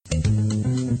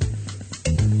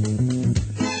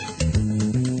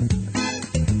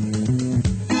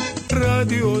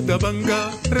راديو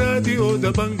دبنقا راديو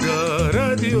دبنقا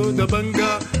راديو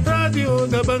دبنقا راديو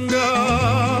دبنقا.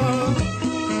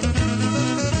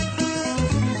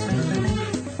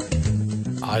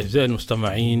 أعزائي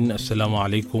المستمعين، السلام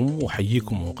عليكم،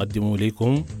 وحييكم وأقدم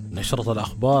إليكم نشرة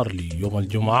الأخبار ليوم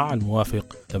الجمعة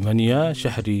الموافق 8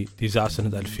 شهر 9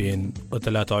 سنة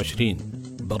 2023.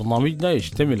 برنامجنا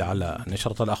يشتمل على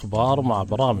نشرة الأخبار مع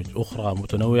برامج أخرى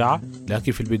متنوعة،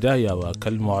 لكن في البداية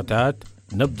وكالمعتاد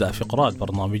نبدأ فقرات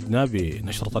برنامجنا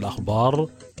بنشرة الأخبار،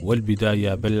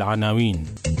 والبداية بالعناوين.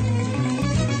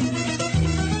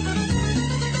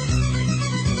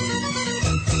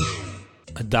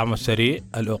 الدعم السريع،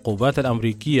 العقوبات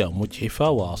الأمريكية مجحفة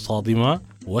وصادمة،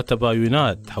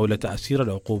 وتباينات حول تأثير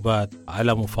العقوبات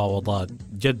على مفاوضات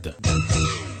جدة.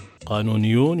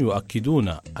 قانونيون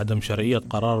يؤكدون عدم شرعية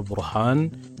قرار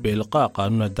برهان بإلقاء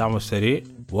قانون الدعم السريع،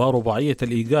 ورباعية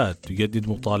الإيجاد تجدد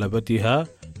مطالبتها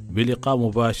بلقاء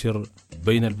مباشر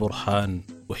بين البرهان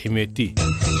وحميتي.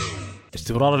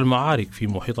 استمرار المعارك في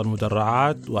محيط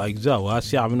المدرعات وأجزاء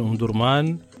واسعة من أم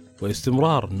درمان،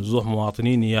 واستمرار نزوح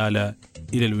مواطني نيالا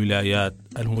إلى الولايات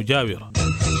المجاورة.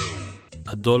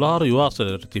 الدولار يواصل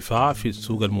الارتفاع في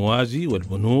السوق الموازي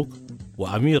والبنوك،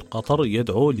 وأمير قطر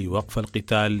يدعو لوقف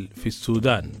القتال في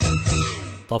السودان.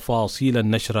 تفاصيل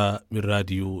النشرة من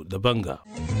راديو دبنقا.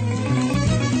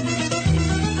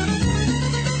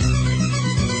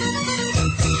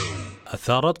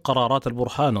 أثارت قرارات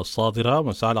البرهان الصادرة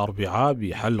مساء الأربعاء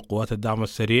بحل قوات الدعم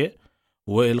السريع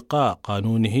وإلقاء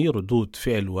قانونه ردود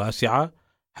فعل واسعة،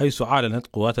 حيث أعلنت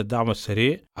قوات الدعم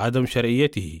السريع عدم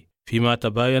شرعيته، فيما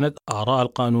تباينت آراء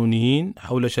القانونيين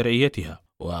حول شرعيتها.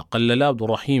 وقلل عبد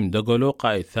الرحيم دقلو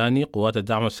قائد ثاني قوات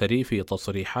الدعم السريع في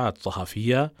تصريحات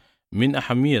صحفية من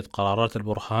أهمية قرارات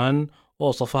البرهان،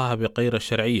 ووصفها بغير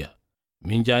الشرعية.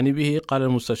 من جانبه قال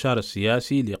المستشار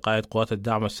السياسي لقائد قوات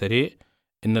الدعم السريع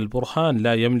إن البرهان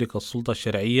لا يملك السلطة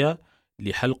الشرعية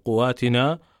لحل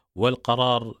قواتنا،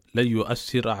 والقرار لن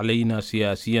يؤثر علينا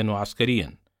سياسيا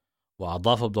وعسكريا.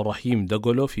 وأضاف عبد الرحيم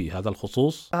دقلو في هذا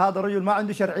الخصوص: هذا الرجل ما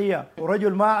عنده شرعية،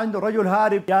 ورجل ما عنده، رجل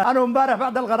هارب. يعني أنا امبارح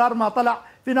بعد القرار ما طلع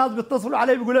في ناس بيتصلوا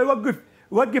علي بيقولوا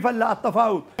وقف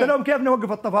التفاوض. قلت لهم كيف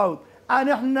نوقف التفاوض؟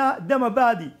 احنا ده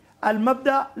مبادئ،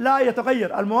 المبدأ لا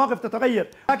يتغير، المواقف تتغير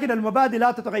لكن المبادئ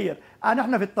لا تتغير.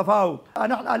 احنا في التفاوض،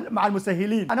 احنا مع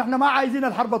المسهلين، احنا ما عايزين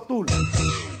الحرب الطول.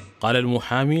 قال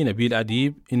المحامي نبيل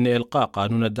أديب إن إلقاء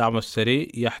قانون الدعم السريع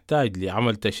يحتاج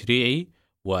لعمل تشريعي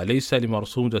وليس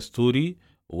لمرسوم دستوري،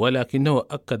 ولكنه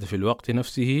أكد في الوقت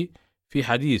نفسه في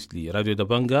حديث لراديو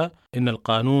دبنقا إن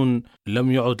القانون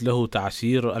لم يعد له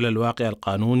تأثير على الواقع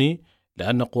القانوني،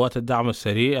 لأن قوات الدعم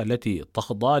السريع التي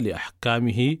تخضع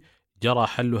لأحكامه جرى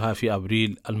حلها في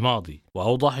أبريل الماضي.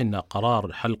 وأوضح أن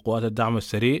قرار حل قوات الدعم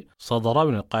السريع صدر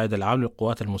من القائد العام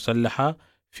للقوات المسلحة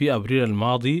في أبريل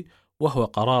الماضي، وهو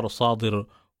قرار صادر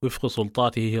وفق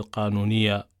سلطاته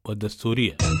القانونية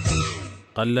والدستورية.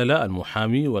 قلل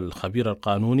المحامي والخبير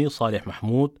القانوني صالح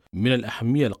محمود من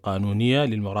الأهمية القانونية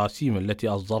للمراسيم التي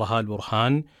أصدرها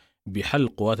البرهان بحل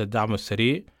قوات الدعم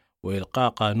السريع وإلقاء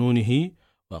قانونه،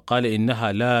 وقال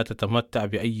إنها لا تتمتع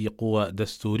بأي قوة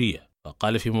دستورية.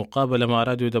 وقال في مقابلة مع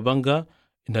راديو دبنقا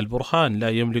إن البرهان لا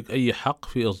يملك أي حق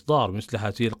في إصدار مثل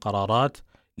هذه القرارات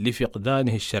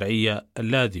لفقدانه الشرعية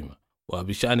اللازمة.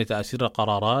 وبشأن تأثير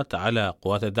القرارات على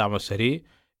قوات الدعم السريع،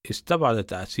 استبعد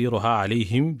تأثيرها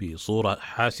عليهم بصورة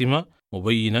حاسمة،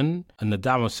 مبينا أن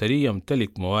الدعم السريع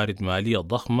يمتلك موارد مالية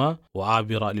ضخمة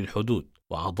وعابرة للحدود.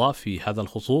 وأضاف في هذا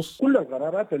الخصوص: كل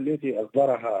القرارات التي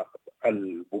أصدرها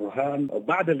البرهان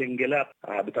بعد الانقلاب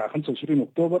بتاع 25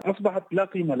 أكتوبر أصبحت لا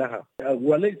قيمة لها،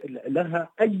 وليس لها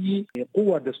أي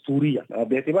قوة دستورية،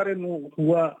 باعتبار أنه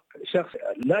هو شخص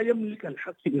لا يملك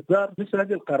الحق في إصدار مثل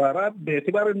هذه القرارات،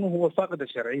 باعتبار أنه هو فاقد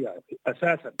الشرعية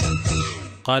أساسا.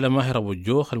 قال ماهر أبو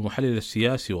الجوخ المحلل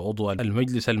السياسي وعضو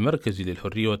المجلس المركزي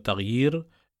للحرية والتغيير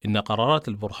إن قرارات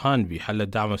البرهان بحل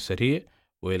الدعم السريع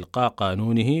وإلقاء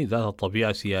قانونه ذات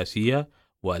طبيعة سياسية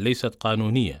وليست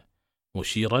قانونية،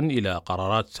 مشيرا إلى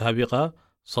قرارات سابقة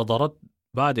صدرت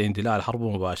بعد اندلاع الحرب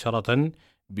مباشرة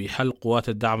بحل قوات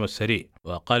الدعم السريع.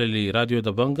 وقال لراديو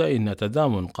دبنقا إن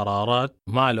تضامن قرارات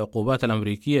مع العقوبات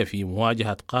الأمريكية في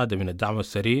مواجهة قادة من الدعم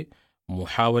السريع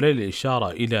محاولة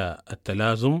للإشارة إلى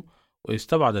التلازم،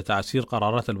 واستبعد تأثير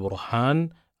قرارات البرهان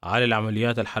على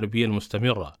العمليات الحربية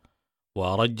المستمرة.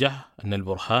 ورجح أن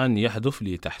البرهان يهدف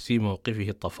لتحسين موقفه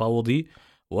التفاوضي،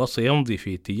 وسيمضي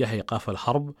في اتجاه إيقاف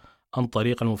الحرب عن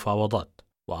طريق المفاوضات.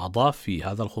 وأضاف في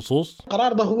هذا الخصوص: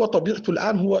 القرار ده هو طبيعته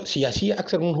الآن هو سياسية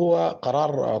أكثر من هو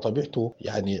قرار طبيعته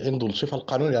يعني عنده الصفة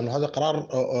القانونية، لأنه هذا قرار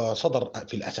صدر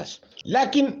في الأساس،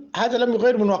 لكن هذا لم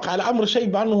يغير من واقع الأمر شيء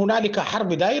بأنه هنالك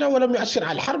حرب دائرة ولم يؤثر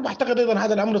على الحرب. أعتقد أيضا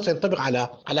هذا الأمر سينطبق على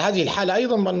هذه الحالة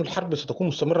أيضا، بأن الحرب ستكون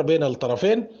مستمرة بين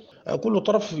الطرفين، كل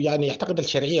طرف يعني يعتقد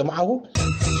الشرعية معه.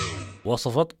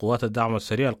 وصفت قوات الدعم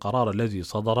السريع القرار الذي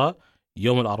صدر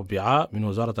يوم الأربعاء من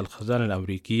وزارة الخزانة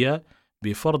الأمريكية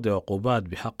بفرض عقوبات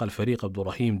بحق الفريق عبد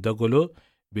الرحيم دغلو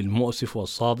بالمؤسف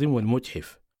والصادم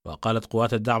والمجحف. وقالت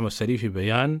قوات الدعم السريع في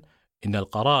بيان إن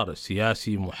القرار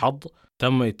سياسي محض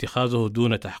تم اتخاذه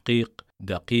دون تحقيق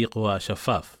دقيق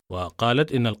وشفاف.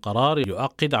 وقالت إن القرار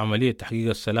يؤكد عملية تحقيق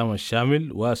السلام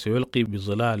الشامل وسيلقي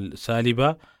بظلال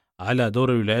سالبة على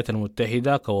دور الولايات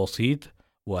المتحدة كوسيط،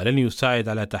 ولن يساعد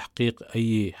على تحقيق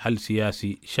أي حل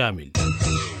سياسي شامل.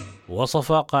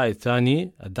 وصف قائد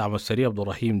ثاني الدعم السريع عبد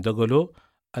الرحيم دغلو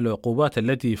العقوبات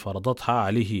التي فرضتها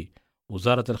عليه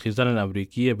وزارة الخزانة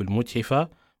الأمريكية بالمجحفة،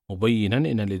 مبينا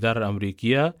أن الإدارة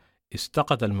الأمريكية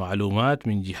استقت المعلومات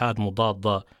من جهات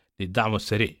مضادة للدعم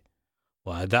السريع.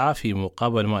 ودعا في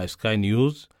مقابل مع سكاي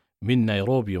نيوز من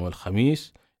نيروبي يوم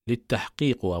الخميس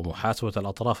للتحقيق ومحاسبة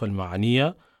الأطراف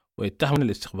المعنية، واتهم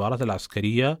الاستخبارات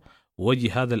العسكرية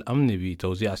وجهاز الأمن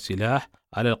بتوزيع السلاح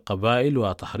على القبائل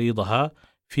وتحريضها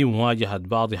في مواجهة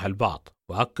بعضها البعض،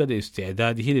 وأكد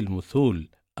استعداده للمثول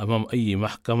أمام أي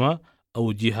محكمة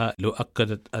أو جهة لو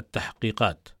أكدت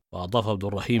التحقيقات. وأضاف عبد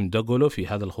الرحيم دغلو في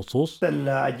هذا الخصوص: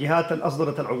 الجهات اللي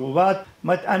أصدرت العقوبات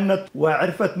ما تأنت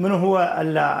وعرفت منه هو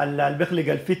اللي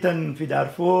بيخلق الفتن في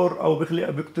دارفور أو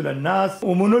بيقتل الناس،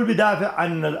 ومنو اللي بيدافع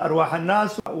عن أرواح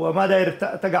الناس، وما داير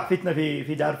تقع فتنة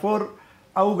في دارفور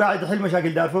أو قاعد يحل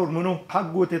مشاكل دارفور. منو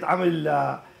حقه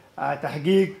تتعمل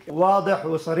تحقيق واضح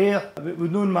وصريح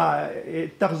بدون ما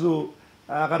يتخذوا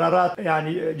قرارات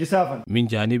يعني جسافا. من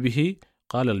جانبه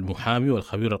قال المحامي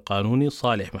والخبير القانوني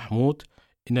صالح محمود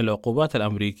إن العقوبات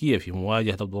الأمريكية في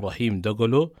مواجهة عبد الرحيم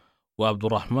دغلو وعبد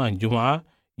الرحمن جمعة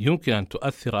يمكن أن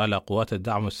تؤثر على قوات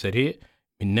الدعم السريع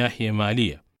من ناحية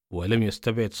مالية. ولم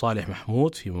يستبعد صالح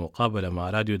محمود في مقابلة مع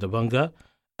راديو دبنقا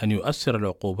أن يؤثر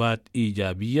العقوبات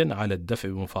إيجابيا على الدفع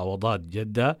بمفاوضات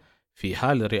جدة في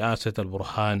حال رئاسة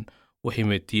البرهان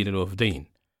وحميتين الوفدين.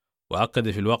 وأكد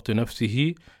في الوقت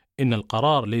نفسه إن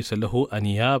القرار ليس له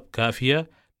أنياب كافية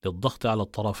للضغط على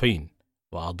الطرفين.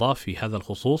 وأضاف في هذا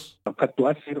الخصوص: قد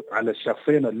تؤثر على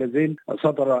الشخصين الذين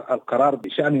صدر القرار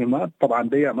بشأنهما. طبعا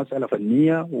دي مسألة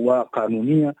فنية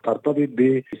وقانونية ترتبط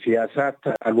بسياسات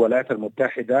الولايات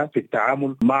المتحدة في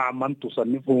التعامل مع من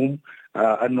تصنفهم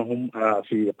أنهم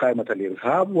في قائمة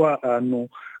الإرهاب، وأن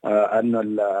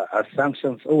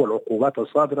السانكشنز أو العقوبات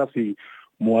الصادرة في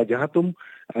مواجهتهم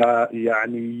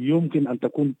يعني يمكن أن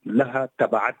تكون لها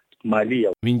تبعات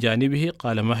مالية. من جانبه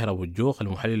قال ماهر أبو الجوخ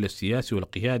المحلل السياسي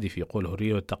والقيادي في قول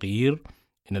الحرية والتغيير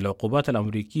إن العقوبات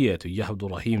الأمريكية تجاه عبد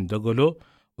الرحيم دغلو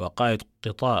وقائد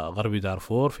قطاع غرب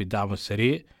دارفور في الدعم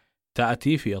السريع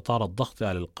تأتي في إطار الضغط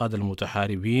على القادة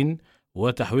المتحاربين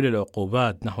وتحويل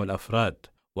العقوبات نحو الأفراد.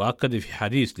 وأكد في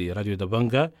حديث لراديو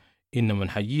دبنقا إن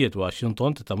منهجية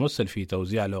واشنطن تتمثل في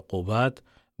توزيع العقوبات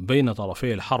بين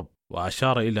طرفي الحرب،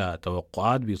 وأشار إلى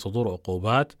توقعات بصدور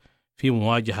عقوبات في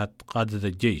مواجهة قادة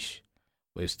الجيش،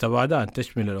 واستبعد أن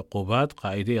تشمل العقوبات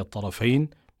قائدي الطرفين،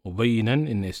 مبينا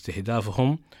أن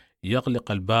استهدافهم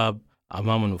يغلق الباب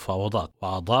أمام المفاوضات.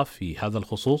 وأضاف في هذا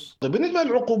الخصوص: بالنسبة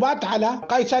للعقوبات على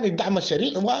قائد ثاني الدعم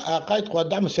السريع وقائد قوات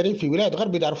الدعم السريع في ولاية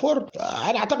غرب دارفور،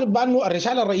 أنا أعتقد بأن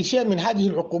الرسالة الرئيسية من هذه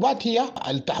العقوبات هي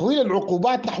التحويل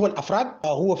العقوبات نحو الأفراد.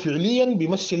 هو فعليا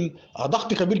بيمثل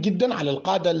ضغط كبير جدا على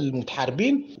القادة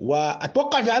المتحاربين،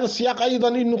 وأتوقع في هذا السياق أيضا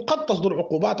أنه قد تصدر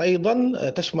عقوبات أيضا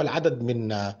تشمل عدد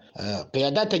من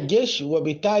قيادات الجيش.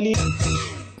 وبالتالي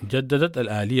جددت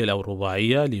الآلية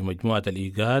الرباعية لمجموعة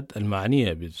الإيجاد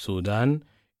المعنية بالسودان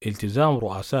التزام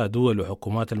رؤساء دول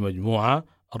وحكومات المجموعة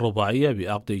الرباعية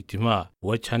بعقد اجتماع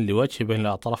وجها لوجه بين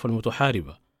الأطراف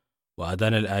المتحاربة.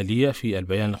 وأدان الآلية في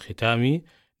البيان الختامي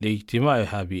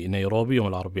لاجتماعها بنيروبي يوم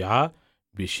الأربعاء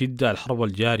بشدة الحرب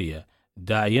الجارية،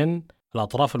 داعيا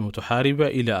الأطراف المتحاربة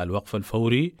إلى الوقف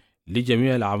الفوري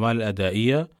لجميع الأعمال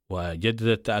الأدائية، وجدد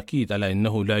التأكيد على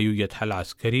أنه لا يوجد حل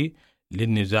عسكري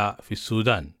للنزاع في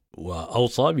السودان.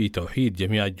 وأوصى بتوحيد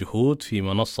جميع الجهود في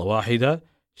منصة واحدة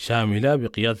شاملة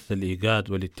بقيادة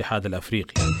الإيجاد والاتحاد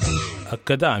الأفريقي.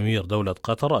 أكد أمير دولة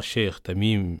قطر الشيخ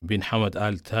تميم بن حمد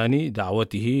آل ثاني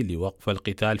دعوته لوقف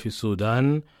القتال في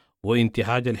السودان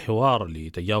وانتهاج الحوار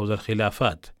لتجاوز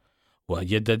الخلافات.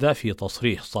 وجدد في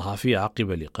تصريح صحفي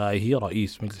عقب لقائه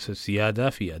رئيس مجلس السيادة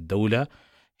في الدولة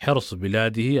حرص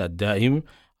بلاده الدائم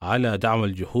على دعم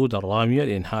الجهود الرامية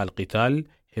لإنهاء القتال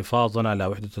حفاظا على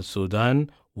وحدة السودان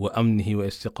وأمنه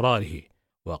واستقراره.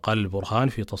 وقال البرهان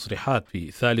في تصريحات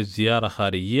في ثالث زيارة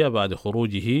خارجية بعد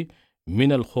خروجه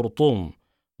من الخرطوم: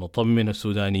 نطمن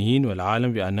السودانيين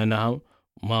والعالم بأننا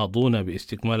ماضون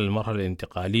باستكمال المرحلة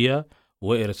الانتقالية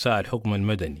وإرساء الحكم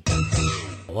المدني.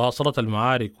 واصلت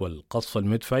المعارك والقصف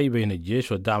المدفعي بين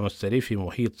الجيش والدعم السريع في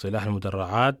محيط سلاح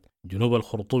المدرعات جنوب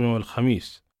الخرطوم يوم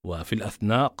الخميس، وفي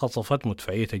الأثناء قصفت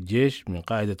مدفعية الجيش من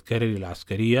قاعدة كرري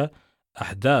العسكرية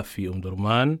أهداف في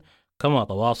درمان، كما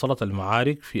تواصلت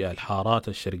المعارك في الحارات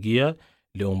الشرقية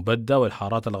بدة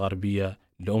والحارات الغربية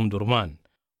درمان.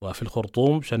 وفي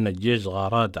الخرطوم شن الجيش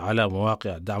غارات على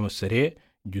مواقع الدعم السريع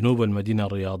جنوب المدينة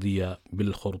الرياضية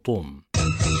بالخرطوم.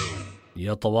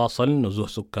 يتواصل نزوح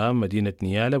سكان مدينة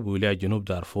نيالة بولاية جنوب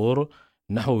دارفور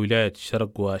نحو ولاية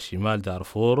شرق وشمال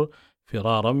دارفور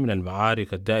فرارا من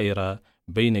المعارك الدائرة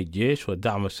بين الجيش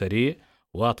والدعم السريع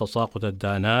وتساقط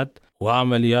الدانات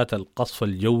وعمليات القصف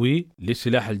الجوي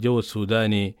لسلاح الجو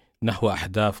السوداني نحو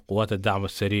أهداف قوات الدعم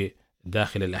السريع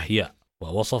داخل الأحياء.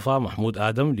 ووصف محمود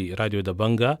آدم لراديو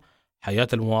دبنقا حياة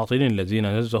المواطنين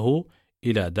الذين نزهوا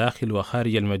إلى داخل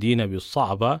وخارج المدينة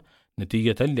بالصعبة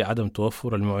نتيجة لعدم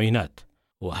توفر المعينات.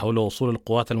 وحول وصول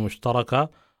القوات المشتركة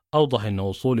أوضح أن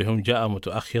وصولهم جاء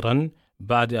متأخرا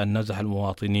بعد أن نزح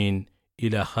المواطنين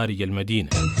إلى خارج المدينة.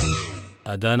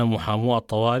 أدان محامو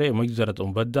الطوارئ مجزرة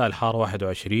بدة الحارة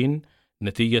 21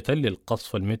 نتيجة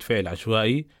للقصف المدفعي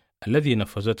العشوائي الذي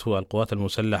نفذته القوات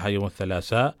المسلحة يوم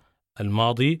الثلاثاء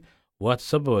الماضي،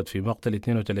 وتسببت في مقتل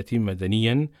 32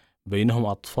 مدنيا بينهم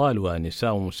أطفال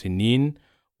ونساء مسنين،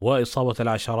 وإصابة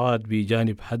العشرات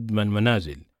بجانب هدم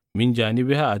المنازل. من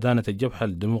جانبها أدانت الجبهة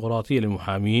الديمقراطية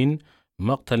للمحامين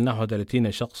مقتل نحو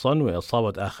 30 شخصا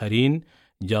وإصابة آخرين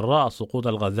جراء سقوط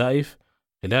القذائف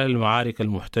خلال المعارك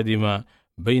المحتدمة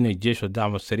بين الجيش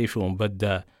والدعم السريع في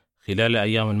بدة خلال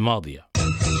الأيام الماضية.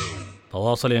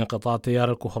 تواصل انقطاع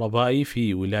التيار الكهربائي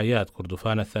في ولايات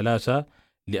كردفان الثلاثة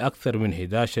لأكثر من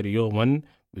 11 يوما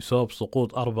بسبب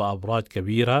سقوط 4 أبراج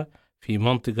كبيرة في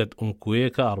منطقة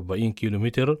كويكا 40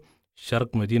 كيلومتر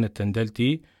شرق مدينة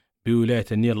تندلتي بولاية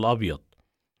النيل الأبيض،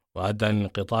 وأدى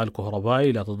الانقطاع الكهربائي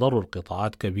إلى تضرر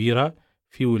قطاعات كبيرة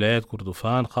في ولايات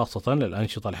كردفان خاصة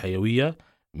للأنشطة الحيوية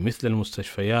مثل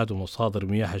المستشفيات ومصادر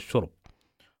مياه الشرب.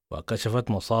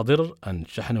 وكشفت مصادر أن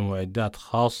شحن معدات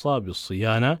خاصة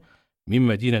بالصيانة من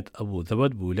مدينة أبو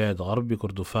ذبد بولاية غرب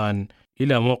كردفان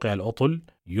إلى موقع العطل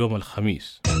يوم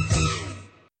الخميس.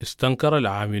 استنكر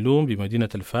العاملون بمدينة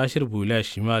الفاشر بولاية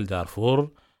شمال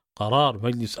دارفور قرار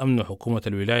مجلس أمن حكومة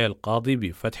الولاية القاضي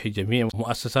بفتح جميع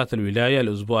مؤسسات الولاية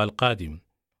الأسبوع القادم.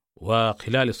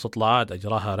 وخلال استطلاعات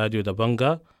أجراها راديو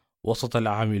دبنقا وسط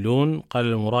العاملون، قال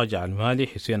المراجع المالي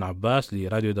حسين عباس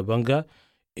لراديو دبنقا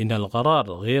إن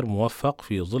القرار غير موفق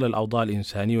في ظل الأوضاع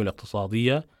الإنسانية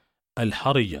والاقتصادية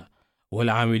الحرجة،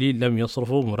 والعاملين لم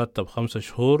يصرفوا مرتب 5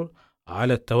 شهور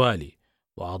على التوالي.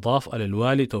 وأضاف على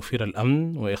الوالي توفير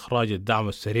الأمن وإخراج الدعم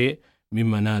السريع من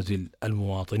منازل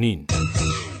المواطنين.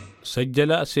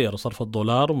 سجل سعر صرف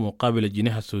الدولار مقابل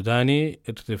الجنيه السوداني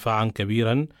ارتفاعا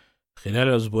كبيرا خلال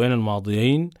الأسبوعين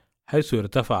الماضيين، حيث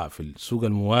ارتفع في السوق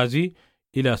الموازي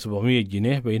إلى 700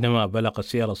 جنيه بينما بلغ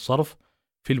سعر الصرف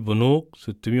في البنوك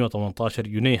 618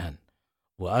 جنيها.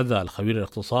 وأذى الخبير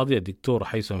الاقتصادي الدكتور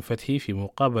حيثم فتحي في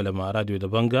مقابلة مع راديو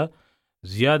دبنقا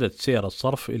زيادة سعر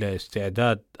الصرف إلى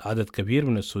استعداد عدد كبير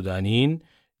من السودانيين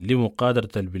لمقادرة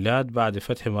البلاد بعد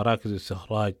فتح مراكز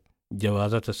استخراج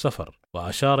جوازات السفر،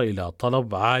 وأشار إلى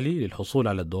طلب عالي للحصول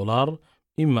على الدولار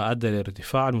مما أدى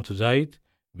لارتفاع المتزايد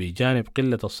بجانب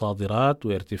قلة الصادرات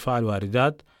وارتفاع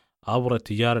الواردات عبر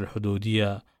التجارة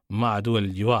الحدودية مع دول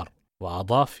الجوار.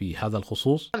 وأضاف في هذا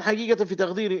الخصوص: حقيقة في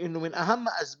تقديري أنه من أهم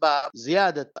أسباب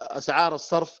زيادة أسعار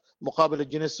الصرف مقابل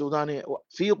الجنيه السوداني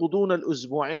في غضون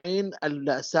الأسبوعين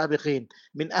السابقين،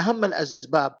 من أهم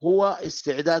الأسباب هو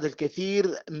استعداد الكثير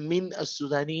من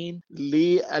السودانيين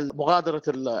لمغادرة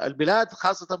البلاد،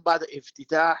 خاصة بعد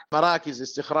افتتاح مراكز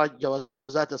استخراج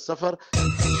جوازات السفر.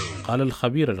 قال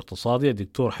الخبير الاقتصادي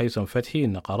الدكتور حيثم فتحي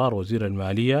إن قرار وزير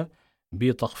المالية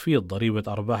بتخفيض ضريبة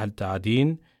أرباح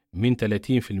التعدين من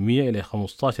 30% إلى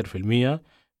 15%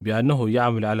 بأنه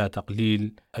يعمل على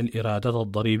تقليل الإيرادات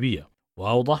الضريبية.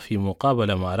 وأوضح في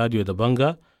مقابلة مع راديو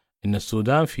دبنقا إن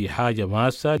السودان في حاجة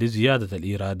ماسة لزيادة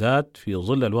الإيرادات في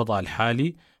ظل الوضع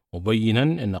الحالي، مبينا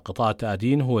أن قطاع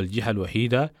التعدين هو الجهة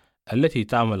الوحيدة التي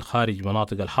تعمل خارج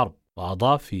مناطق الحرب.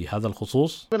 وأضاف في هذا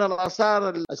الخصوص: من الآثار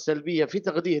السلبية في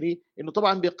تقديري أنه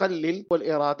طبعا بيقلل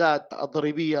الإيرادات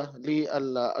الضريبية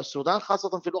للسودان،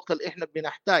 خاصة في الوقت اللي إحنا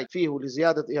بنحتاج فيه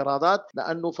لزيادة إيرادات،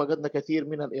 لأنه فقدنا كثير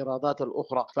من الإيرادات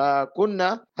الأخرى.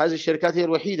 فكنا هذه الشركات هي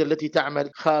الوحيدة التي تعمل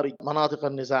خارج مناطق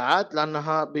النزاعات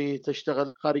لأنها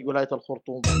بتشتغل خارج ولاية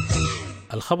الخرطوم.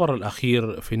 الخبر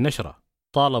الأخير في النشرة: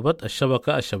 طالبت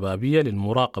الشبكة الشبابية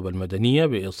للمراقبة المدنية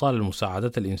بإيصال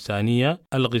المساعدات الإنسانية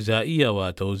الغذائية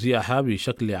وتوزيعها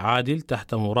بشكل عادل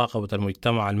تحت مراقبة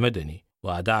المجتمع المدني.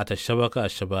 وأدعت الشبكة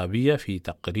الشبابية في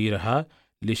تقريرها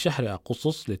لشهر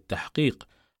أغسطس للتحقيق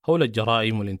حول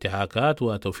الجرائم والانتهاكات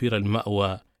وتوفير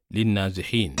المأوى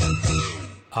للنازحين.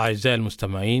 أعزائي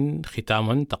المستمعين،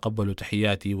 ختاما تقبلوا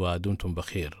تحياتي ودمتم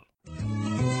بخير.